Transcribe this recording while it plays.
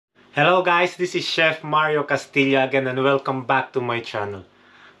Hello guys, this is Chef Mario Castillo again and welcome back to my channel.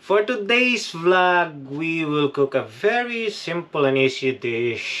 For today's vlog, we will cook a very simple and easy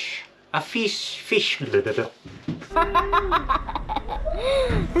dish. A fish.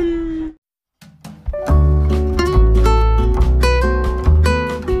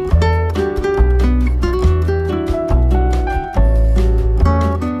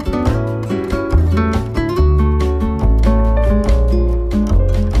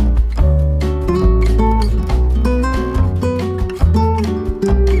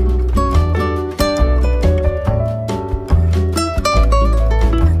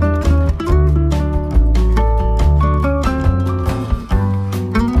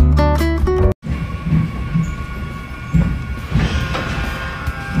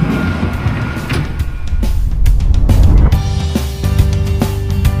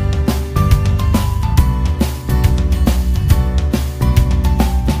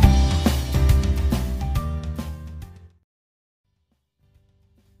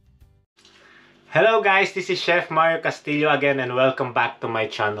 Hello guys, this is Chef Mario Castillo again and welcome back to my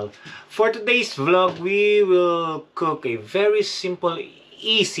channel. For today's vlog, we will cook a very simple,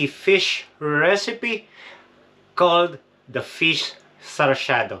 easy fish recipe called the fish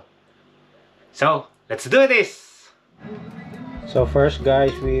SARCIADO. So, let's do this! So first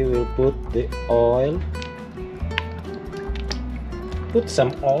guys, we will put the oil. Put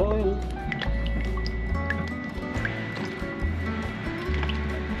some oil.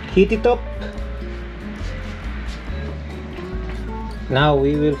 Heat it up. Now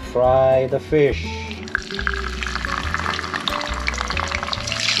we will fry the fish.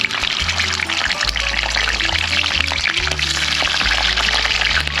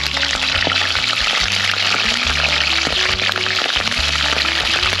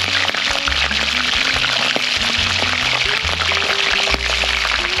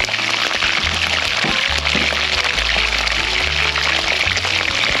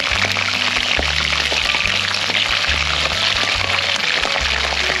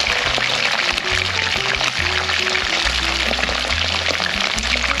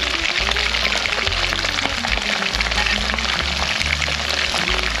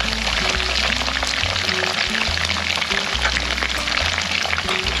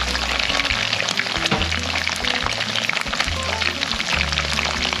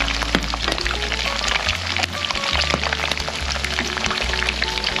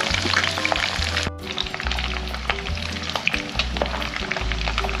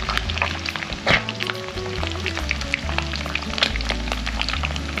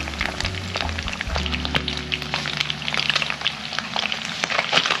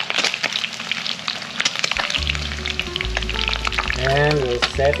 And we'll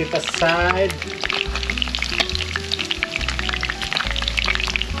set it aside.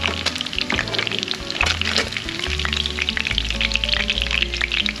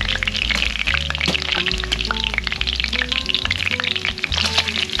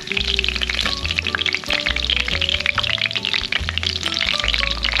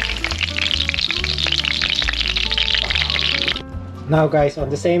 Now guys, on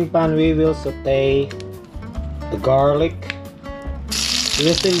the same pan we will saute the garlic. We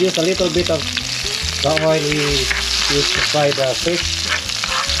will still use a little bit of the oil we used to fry the fish.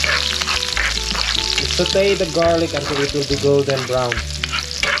 We saute the garlic until it will be golden brown.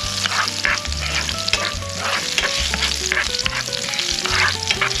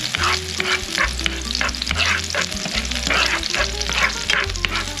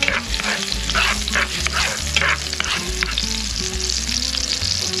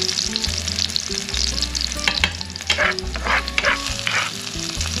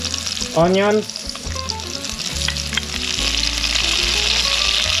 Onions,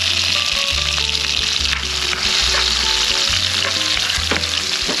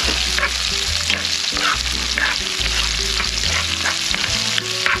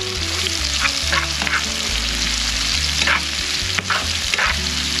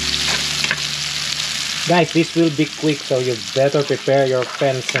 guys, this will be quick, so you better prepare your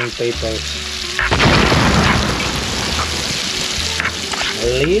pens and papers.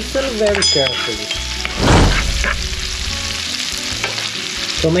 Listen very carefully.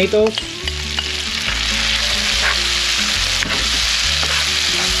 Tomatoes.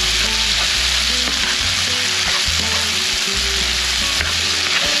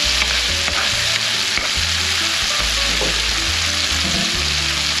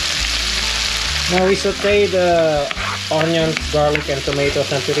 Now we saute the onions, garlic and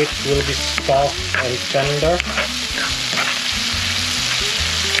tomatoes until it will be soft and tender.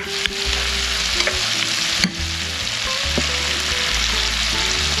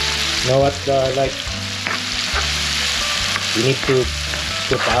 know what, like, you need to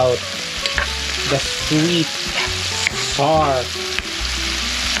put out the sweet, sour,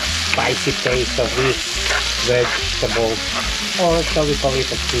 spicy taste of this vegetable, or shall we call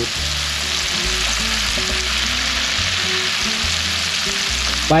it a fruit.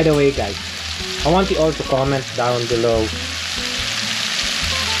 By the way guys, I want you all to comment down below,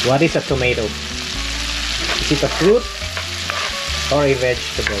 what is a tomato? Is it a fruit or a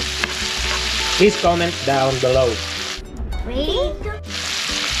vegetable? Please comment down below. Wait.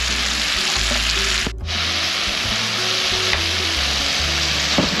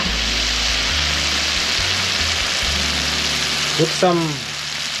 Put some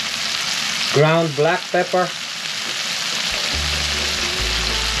ground black pepper.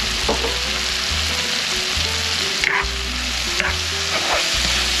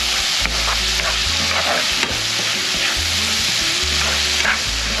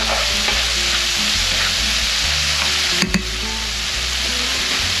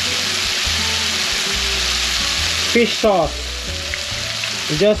 Fish sauce,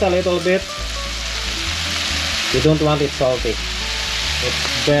 just a little bit. You don't want it salty.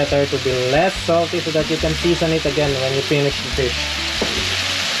 It's better to be less salty so that you can season it again when you finish the fish.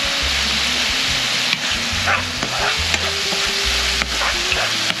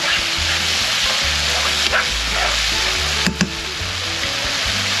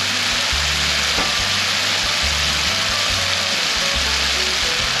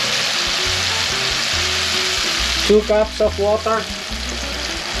 Two cups of water.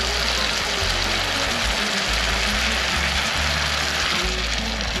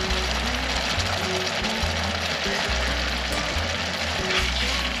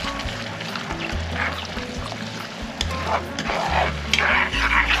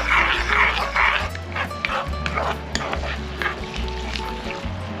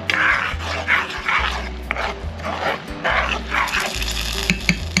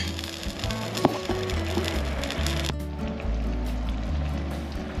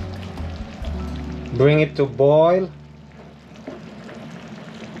 Bring it to boil.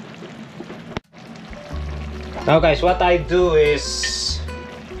 Now guys, what I do is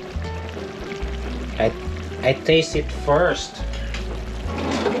I taste it first.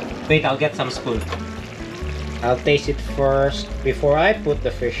 Wait, I'll get some spoon. I'll taste it first before I put the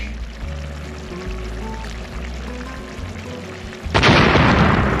fish.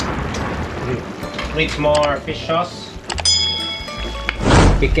 Needs more fish sauce.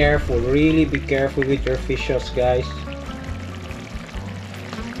 Be careful, really be careful with your fish sauce, guys.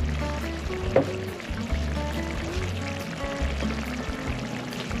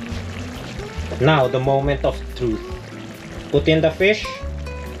 Now, the moment of truth. Put in the fish.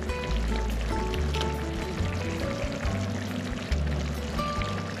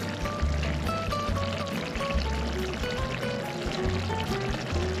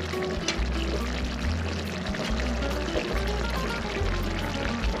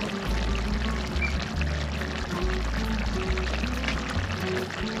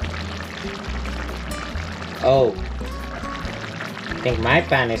 Oh, I think my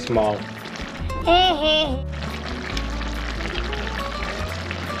pan is small.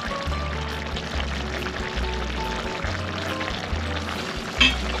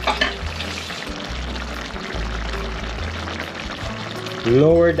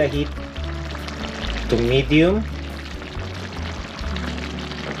 Lower the heat to medium.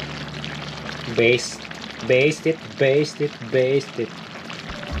 Baste it.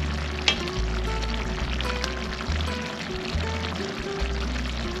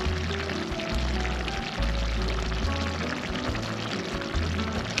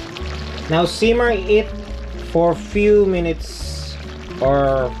 Now simmer it for few minutes,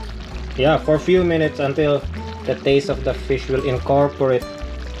 or yeah, for a few minutes until the taste of the fish will incorporate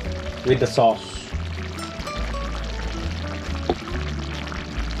with the sauce.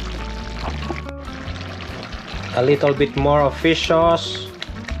 A little bit more of fish sauce.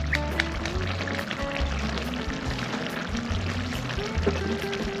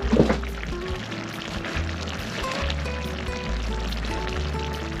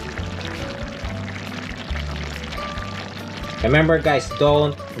 Remember guys,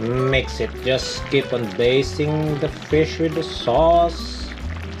 don't mix it. Just keep on basting the fish with the sauce.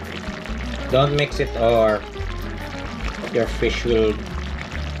 Don't mix it or your fish will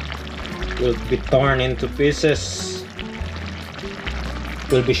be torn into pieces.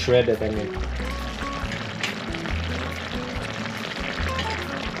 Will be shredded, I mean.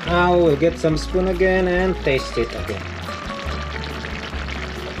 Now we'll get some spoon again and taste it again.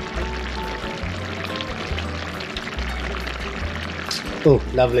 Oh,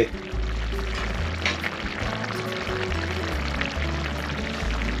 lovely.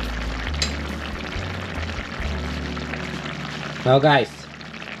 Now guys,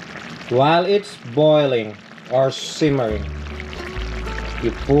 while it's boiling or simmering,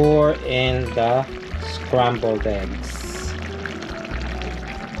 you pour in the scrambled eggs.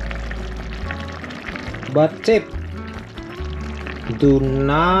 But tip, do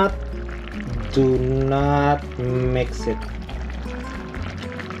not mix it.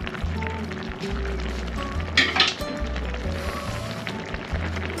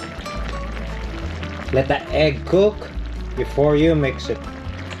 Let the egg cook before you mix it.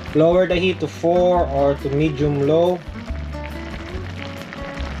 Lower the heat to 4 or to medium low.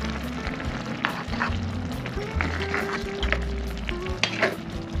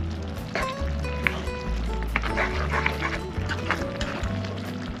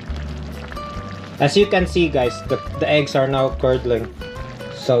 As you can see guys, the eggs are now curdling.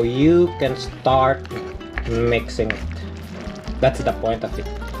 So you can start mixing it. That's the point of it.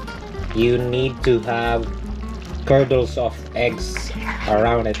 You need to have curdles of eggs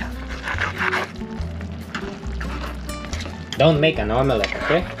around it. Don't make an omelette,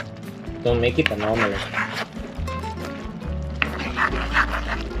 okay? Don't make it an omelette.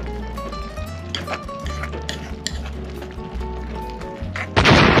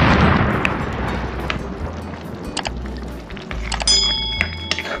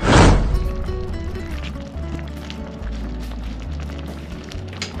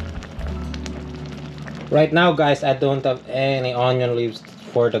 Right now guys, I don't have any onion leaves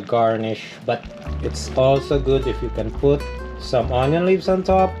for the garnish, but it's also good if you can put some onion leaves on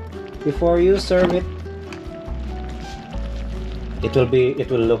top before you serve it.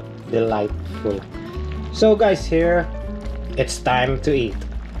 It will look delightful. So guys, here it's time to eat.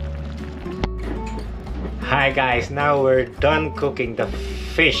 Hi guys, now we're done cooking the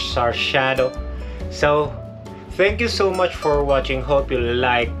fish SARCIADO. So thank you so much for watching. Hope you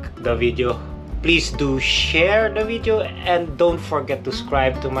like the video. Please do share the video and don't forget to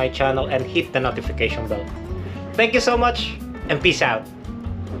subscribe to my channel and hit the notification bell. Thank you so much and peace out.